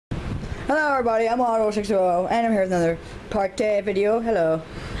Hello everybody, I'm Auto600 and I'm here with another Par-TAY video. Hello.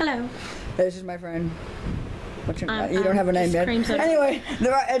 Hello. This is my friend. What's your name? You don't have a name yet. Anyway,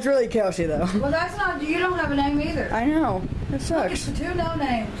 it's really Kelsey though. Well, that's not, you don't have a name either. I know. It sucks. It's the two no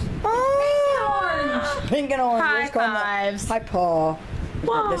names. Oh! Pink and orange. High fives. Hi, Paul.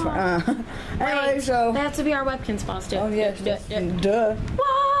 Whoa. This one. Anyway, Wait, so. they have to be our webkin spots too. Oh, yes. Duh.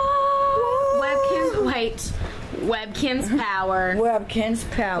 Whoa. Webkins, wait. Webkins power. Webkins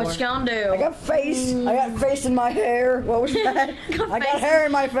power. What you gonna do? I got face. I got face in my hair. What was that? I got hair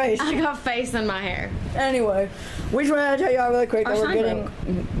in my face. I got face in my hair. Anyway, we just wanted to tell y'all really quick that Our we're sign getting.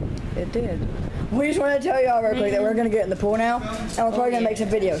 broke. It did. We just wanted to tell y'all real quick that we're gonna get in the pool now, and we're probably gonna make some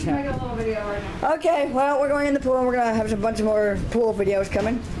videos Make now. a little video right now. Okay, well we're going in the pool and we're gonna have a bunch of more pool videos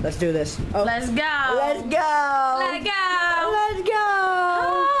coming. Let's do this. Oh. Let's go. Let's go. Let's